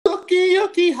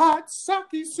Milky hot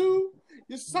sake soup.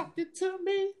 You suck it to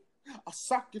me, I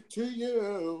suck it to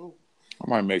you. I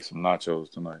might make some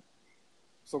nachos tonight.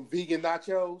 Some vegan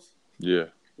nachos? Yeah.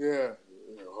 Yeah.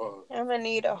 I'm going to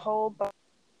need a whole bottle.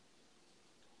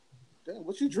 Damn,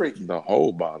 what you drinking? The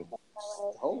whole bottle. The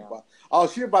whole bottle. Oh,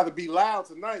 she about to be loud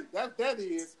tonight. That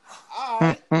is. All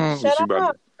right. Shut she up.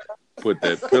 about to put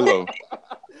that pillow,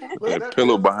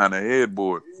 pillow behind the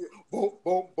headboard. Boom,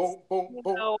 boom, boom, boom, boom.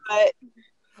 You know what?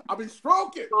 I be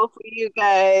stroking. Both of you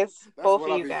guys. That's Both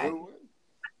what of I you be guys. doing.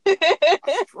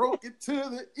 I stroke it to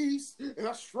the east and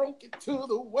I stroke it to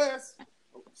the west.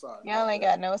 Oh, sorry. Y'all ain't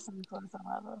got no sense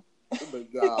whatsoever. But,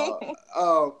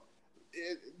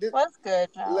 What's good,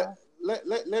 y'all?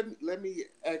 Let me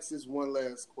ask this one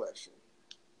last question.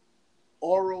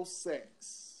 Oral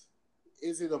sex,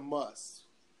 is it a must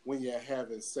when you're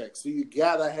having sex? So you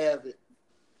gotta have it?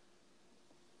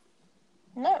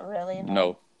 Not really.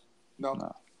 No.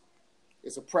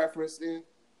 It's a preference then?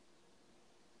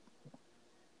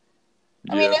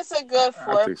 I mean, it's a good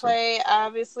foreplay,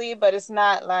 obviously, but it's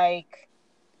not like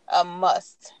a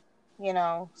must. You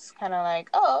know, it's kind of like,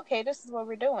 oh, okay, this is what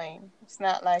we're doing. It's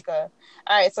not like all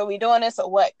right, so we doing this or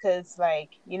what? Because, like,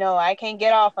 you know, I can't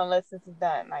get off unless this is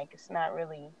done. Like, it's not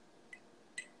really.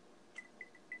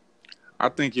 I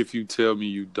think if you tell me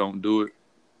you don't do it,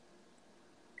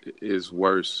 it's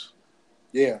worse.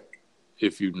 Yeah.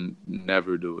 If you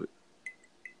never do it.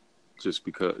 Just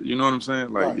because, you know what I'm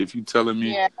saying? Like, if you telling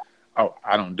me, oh,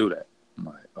 I don't do that. I'm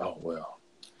like, oh, well.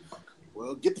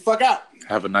 Well, get the fuck out.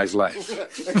 Have a nice life.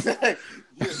 Exactly.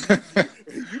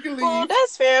 You can leave. Well,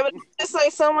 that's fair, but it's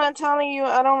like someone telling you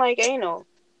I don't like anal.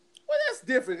 Well, that's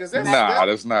different. Cause that's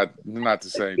not the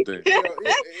same thing.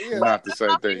 Not the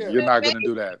same thing. You're not going to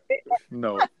do that.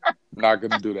 No, not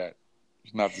going to do that.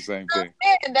 It's not the same thing.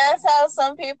 That's how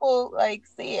some people, like,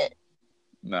 see it.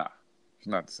 Nah. It's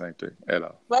not the same thing at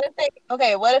all. What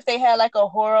if they had like a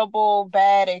horrible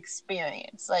bad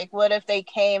experience? Like, what if they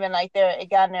came and like it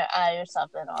got in their eye or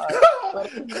something? Or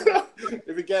if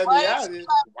it got in the eye, then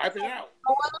wipe it out.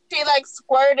 What if she like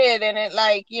squirted and it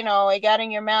like, you know, it got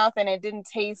in your mouth and it didn't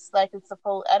taste like it's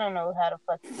supposed? I don't know how to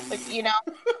but you know,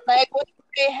 like what if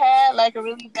they had like a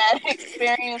really bad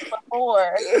experience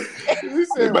before?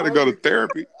 They better go to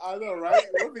therapy. I know, right?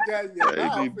 What if it got in your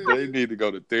mouth? They need to go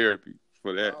to therapy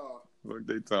for that. What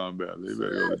they talking about? They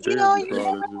better go to therapy.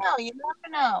 You never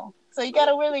know. So you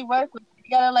gotta really work with it. You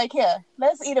gotta like, here,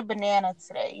 let's eat a banana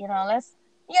today. You know,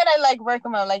 you gotta like work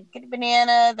them out. Like get a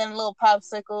banana, then a little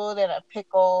popsicle, then a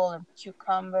pickle and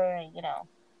cucumber, and you know.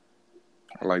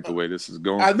 I like the way this is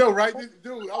going. I know, right?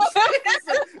 Dude, I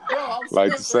was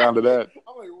like the sound of that.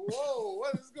 I'm like, whoa,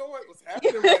 what is going? What's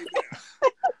happening right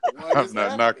now? I'm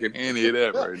not knocking any of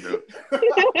that right now.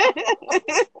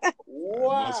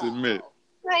 Wow. I must admit.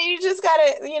 No, you just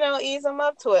gotta, you know, ease them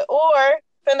up to it. Or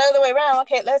another way around.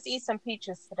 Okay, let's eat some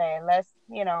peaches today. Let's,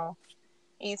 you know,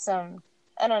 eat some.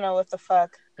 I don't know what the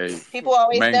fuck. Hey, people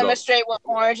always mango. Demonstrate with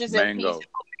oranges and peaches.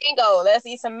 Mango. Let's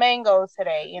eat some mango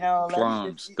today. You know,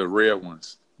 plums, the red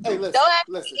ones. Hey, listen, don't have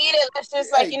to eat it. Let's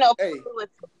just like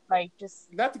like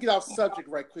just not to get off subject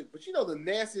right quick, but you know the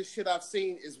nastiest shit I've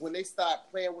seen is when they start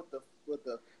playing with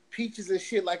the peaches and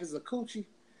shit like it's a coochie.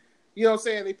 You know what I'm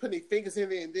saying? They put their fingers in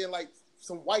there and then like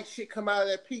some white shit come out of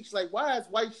that peach. Like, why is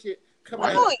white shit coming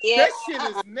out? That shit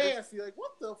is nasty. Like,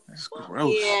 what the That's fuck?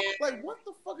 Gross. Yeah. Like, what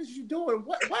the fuck is you doing?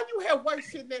 Why do you have white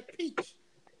shit in that peach?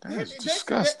 That's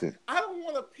disgusting. I don't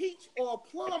want a peach or a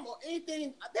plum or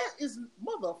anything. That is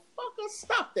motherfucker.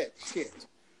 Stop that shit.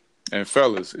 And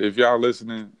fellas, if y'all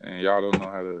listening and y'all don't know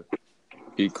how to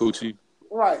eat coochie,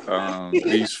 right?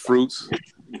 These fruits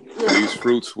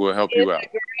will help you out.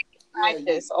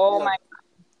 Practice. My.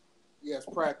 Yes,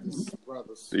 practice,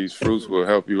 brothers. These fruits will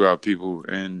help you out, people,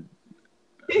 and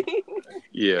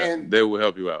they will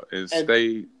help you out. And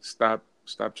stop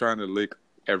trying to lick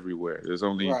everywhere. There's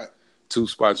only 2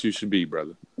 spots you should be,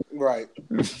 brother. Right.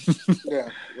 Yeah.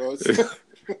 Well,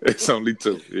 it's only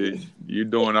 2. You're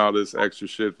doing all this extra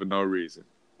shit for no reason.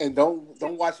 And don't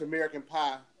watch American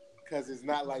Pie because it's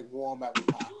not like warm apple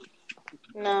pie.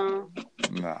 No.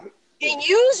 Nah. And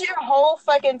use your whole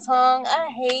fucking tongue. I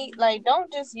hate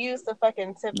don't just use the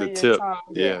fucking tip of your tongue.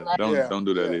 Yeah, don't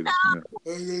do that either.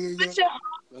 Yeah. Put your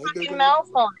whole fucking mouth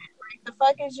on it. Like the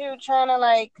fuck is you trying to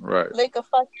lick a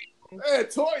fucking? Hey,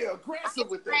 Toya, aggressive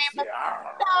with that shit.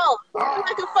 No,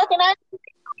 like a fucking ice cream.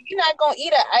 You're not gonna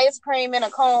eat an ice cream in a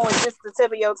cone with just the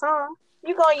tip of your tongue.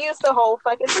 You're gonna use the whole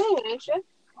fucking thing, ain't you?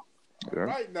 Yeah.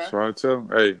 Right now. So I tell them,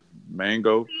 hey,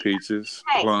 mango, peaches,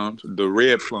 plums, the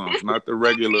red plums, not the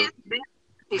regular.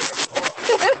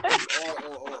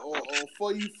 or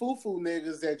for you foo-foo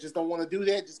niggas that just don't want to do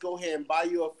that, just go ahead and buy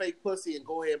you a fake pussy and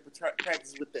go ahead and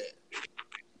practice with that.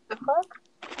 The fuck?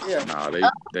 Yeah. Nah, they.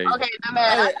 Okay, no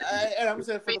man. Hey, I'm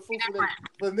saying for the foo-foo niggas,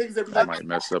 for the niggas that be like, might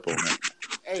mess up on that.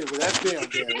 Hey, well, that's them,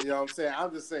 then. You know what I'm saying?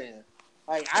 I'm just saying.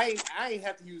 Like, I ain't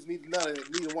have to use neither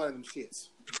one of them shits.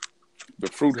 The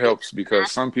fruit helps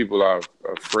because some people are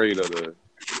afraid of the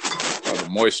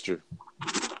moisture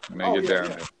when they get down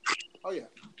there. Oh yeah.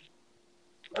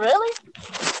 Really?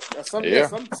 Some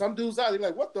dudes out there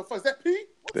like, what the fuck is that pee?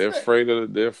 They're afraid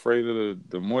of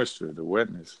the moisture, the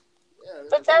wetness. Yeah,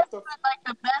 but that's like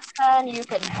the best kind you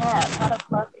can have. How the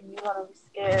fuck are you gonna be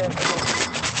scared?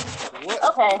 What?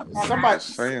 Okay.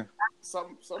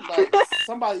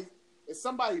 Somebody is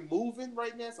somebody moving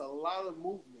right now? It's a lot of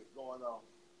movement going on.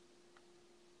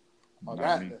 Oh,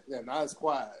 not it's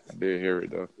quiet. I did hear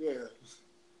it though. Yeah.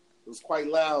 It was quite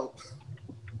loud.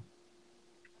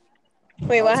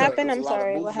 Wait, what happened? I'm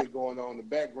sorry. What happened? Going on in the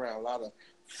background? A lot of.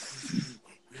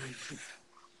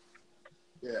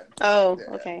 Yeah. Oh,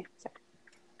 yeah. Okay.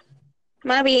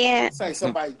 My bad. It's like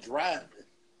somebody driving.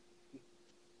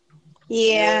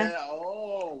 Yeah.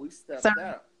 Oh, we stepped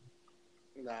out.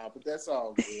 Nah, but that's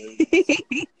all good.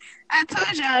 I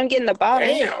told you I'm getting the bottle.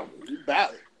 Damn, you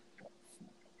about it.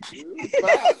 It's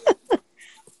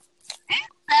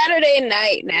Saturday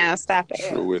night now. Stop it.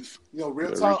 True.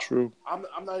 Real talk. True. I'm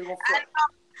not even gonna front.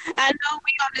 I know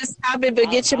we on this topic,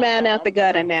 but get your man out the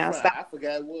gutter now. Stop. I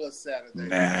forgot it was Saturday.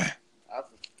 Nah.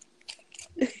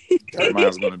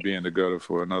 Mine's gonna be in the gutter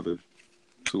for another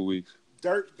 2 weeks.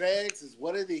 Dirt bags is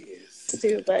what it is.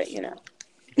 Too, but you know.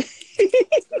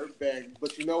 Dirt bag.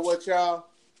 But you know what, y'all?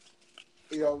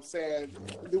 You know what I'm saying?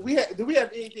 Do we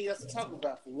have anything else to talk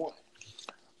about for one?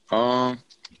 I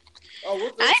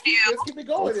do. Let's keep it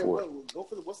going. Go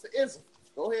for what's the ism?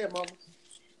 Go ahead, mama.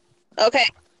 Okay,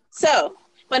 so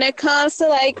when it comes to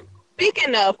like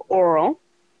speaking of oral,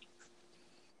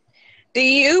 do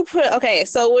you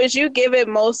so would you give it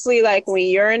mostly like when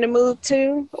you're in the mood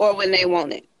to, or when they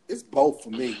want it? It's both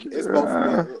for me. It's both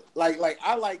for me. Like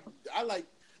I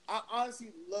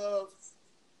honestly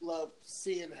love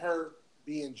seeing her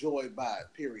be enjoyed by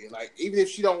it, period. Like even if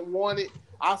she don't want it,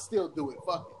 I'll still do it.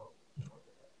 Fuck it.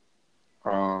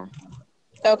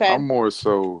 Okay. I'm more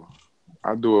so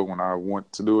I do it when I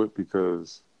want to do it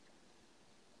because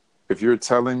if you're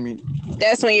telling me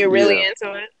that's when you're really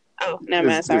into it. Oh, never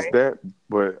mind, sorry. It's that,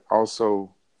 but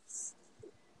also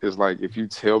it's like if you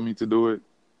tell me to do it,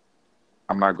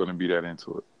 I'm not gonna be that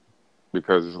into it.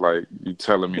 Because it's like you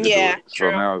telling me to do it. True.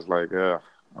 So now it's like,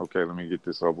 okay, let me get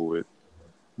this over with.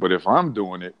 But if I'm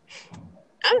doing it,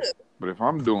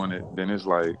 then it's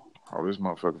like, oh, this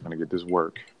motherfucker finna get this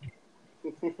work.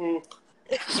 This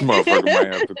motherfucker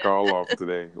might have to call off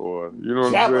today, or you know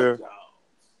what I'm saying?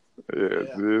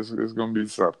 Yeah. It's gonna be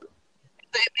something.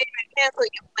 So maybe cancel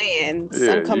your plans.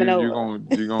 I'm coming over.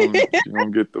 You're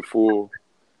gonna get the full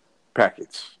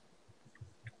package.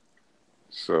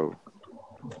 So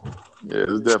yeah,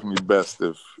 it's definitely best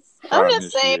if I'm the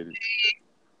same way.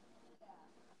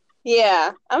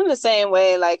 Yeah, I'm the same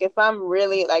way. Like if I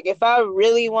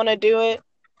really want to do it,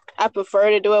 I prefer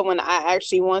to do it when I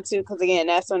actually want to, because again,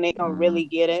 that's when they can really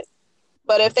get it.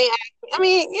 But if they ask,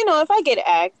 if I get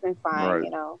asked, then fine,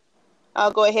 right.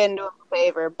 I'll go ahead and do a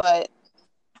favor. But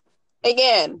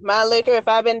again, my liquor, if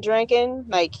I've been drinking,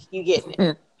 like you getting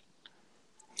it.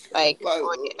 Like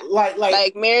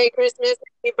Merry Christmas,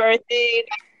 Happy Birthday,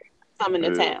 coming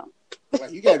to town.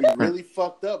 Like you gotta be really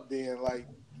fucked up then, like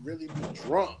really be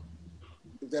drunk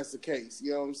if that's the case.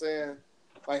 You know what I'm saying?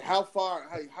 Like how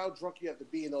drunk you have to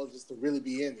be in order just to really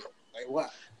be in it? Like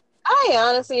what? I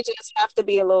honestly just have to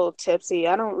be a little tipsy.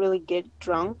 I don't really get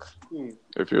drunk.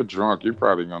 If you're drunk, you're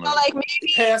probably gonna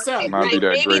maybe pass out. Not be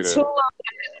that great. Too long.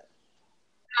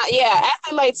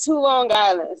 After like 2 Long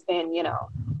Islands, then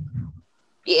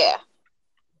yeah,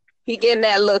 he getting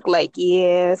that look like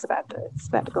it's about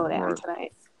to go down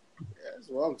tonight. Yeah, that's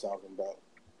what I'm talking about.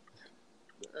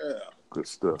 Yeah, good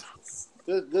stuff.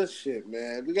 Good shit,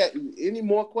 man. We got any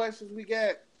more questions? We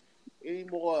got any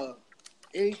more?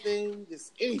 Anything?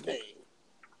 Just anything.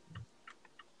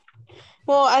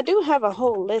 Well, I do have a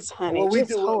whole list, honey. Well,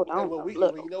 just hold on.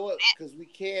 You know what? Because we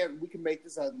can make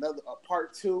this a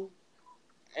part 2,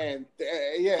 and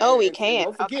we can.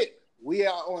 Don't forget, we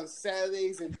are on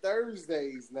Saturdays and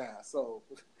Thursdays now, so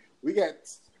we got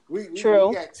we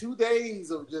got 2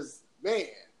 days of just man.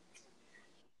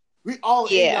 We all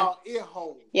in y'all ear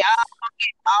holes. Y'all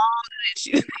get all of this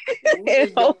shit.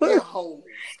 Ear holes.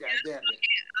 Goddamn it.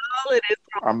 All of this.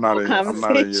 I'm not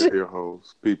in your ear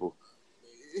holes, people.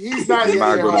 He's not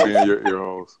going to be in your ear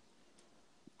holes.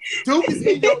 Duke is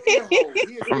in your ear hole.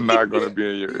 I'm not gonna be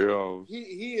in your ear hole.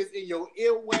 He is in your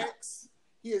earwax.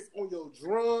 He is on your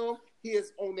drum. He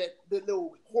is on the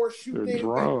little horseshoe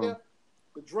thing back there.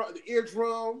 The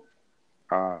eardrum.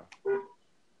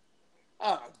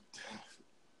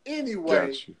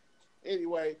 Anyway,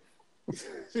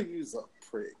 you's a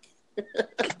prick.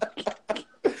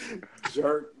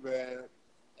 Jerk, man.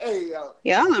 Hey,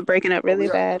 y'all are breaking up really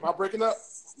bad. Am I breaking up?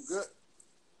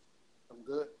 I'm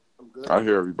good. I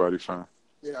hear everybody fine.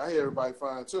 Yeah, I hear everybody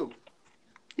fine too.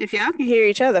 If y'all can hear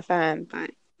each other fine.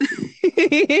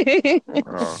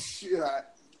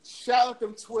 Shout out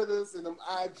them Twitters and them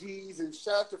IGs, and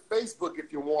shout out to Facebook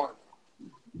if you want.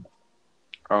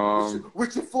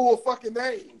 With your full fucking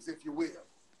names, if you will.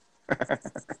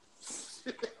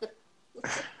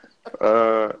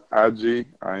 IG,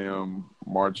 I am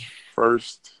March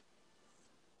 1st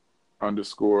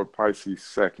 _ Pisces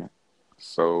 2nd.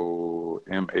 So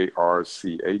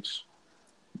MARCH,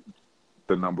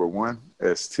 the number 1,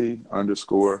 ST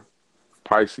 _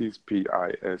 Pisces,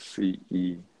 PISCES,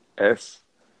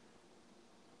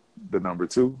 the number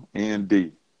 2,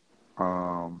 ND.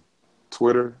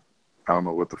 Twitter, I don't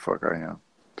know what the fuck I am,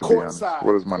 to be honest.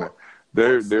 What is my name?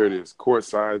 There it is.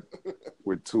 Courtside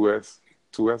with 2 S's.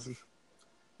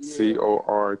 Yeah.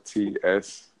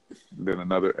 CORTS, then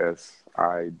another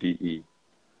SIDE.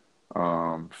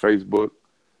 Facebook,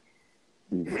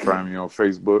 you can find me on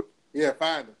Facebook. Yeah,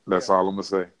 find it. That's all I'm gonna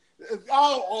say.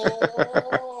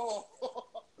 Oh.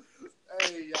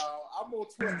 Hey, y'all, I'm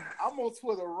on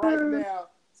Twitter right now,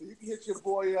 so you can hit your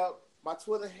boy up. My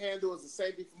Twitter handle is the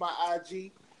same thing for my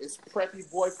IG. It's Preppy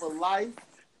Boy for Life.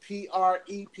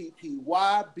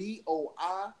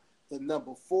 PREPPYBOI, the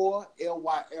number 4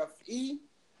 LYFE. You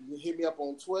can hit me up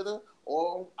on Twitter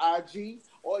or on IG,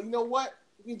 or you know what?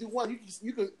 You can do one.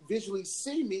 You can visually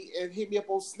see me and hit me up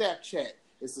on Snapchat.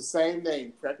 It's the same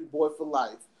name, Preppy Boy for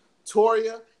Life.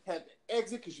 Toria had to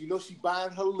exit because you know she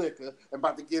buying her liquor and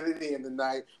about to get it in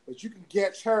tonight. But you can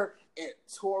catch her at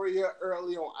Toria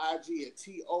Early on IG at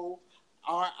TORIAEARLY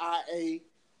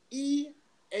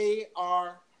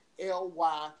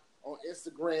on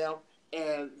Instagram,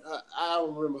 and I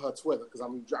don't remember her Twitter because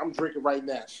I'm drinking right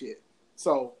now. Shit.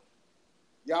 So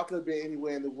y'all could be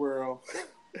anywhere in the world.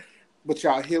 But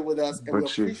y'all here with us, and we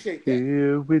appreciate that.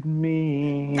 Here with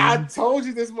me. I told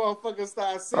you this motherfucker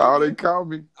started singing. Oh, they called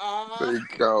me. They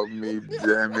called me.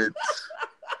 Damn it!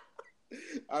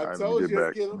 I told you.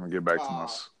 I'm gonna get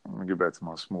back to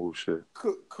my smooth shit.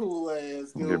 Cool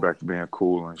ass. Dude. Get back to being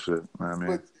cool and shit. You know what I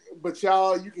mean? But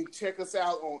y'all, you can check us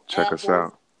out on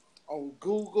Apple, on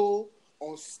Google,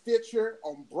 on Stitcher,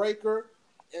 on Breaker,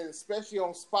 and especially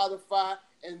on Spotify.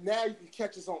 And now you can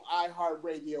catch us on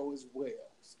iHeartRadio as well.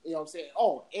 You know what I'm saying?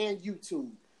 Oh, and YouTube.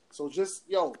 So just,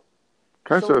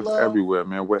 catch us everywhere,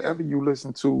 man. Wherever you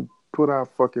listen to, put our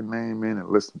fucking name in and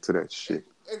listen to that shit.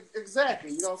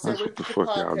 Exactly. You know what I'm saying? That's what the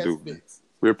fuck y'all do, man.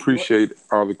 We appreciate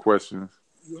all the questions.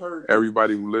 You heard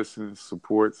everybody who listens,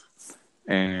 supports,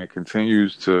 and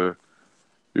continues to,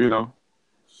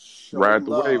 ride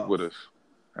the wave with us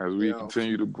as we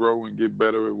continue to grow and get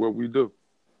better at what we do.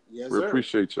 Yes, we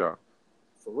appreciate y'all.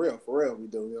 For real, we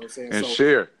do. You know what I'm saying? And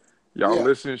share. Y'all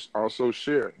listen, also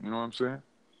share. You know what I'm saying?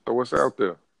 So what's out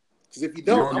there? Because if you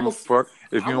don't give a fuck.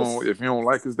 If you don't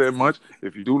like us that much,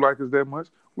 if you do like us that much,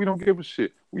 we don't give a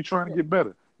shit. We trying to get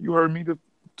better. You heard me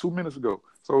 2 minutes ago.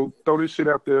 So throw this shit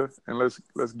out there and let's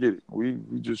get it. We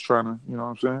just trying to, you know what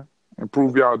I'm saying?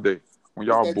 Improve y'all day when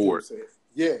y'all bored.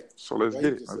 Yeah. So let's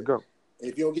get it. Let's go.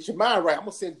 If you don't get your mind right, I'm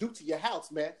gonna send Duke to your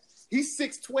house, man. He's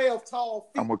 6'12" tall.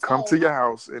 I'm gonna come to your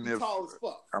house, and if tall as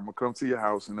fuck. I'm gonna come to your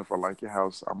house, and if I like your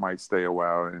house, I might stay a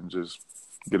while and just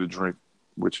get a drink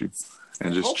with you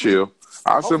and just chill.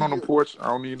 I'll sit on the porch. I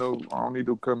don't need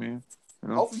to come in. You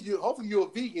know? Hopefully you're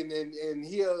a vegan and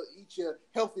he'll eat your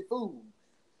healthy food.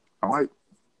 I might.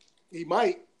 He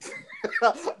might.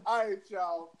 All right,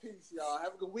 y'all. Peace, y'all.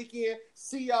 Have a good weekend.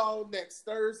 See y'all next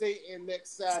Thursday and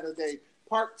next Saturday.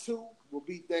 Part 2 will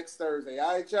be next Thursday.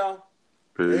 All right, y'all.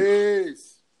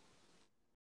 Peace.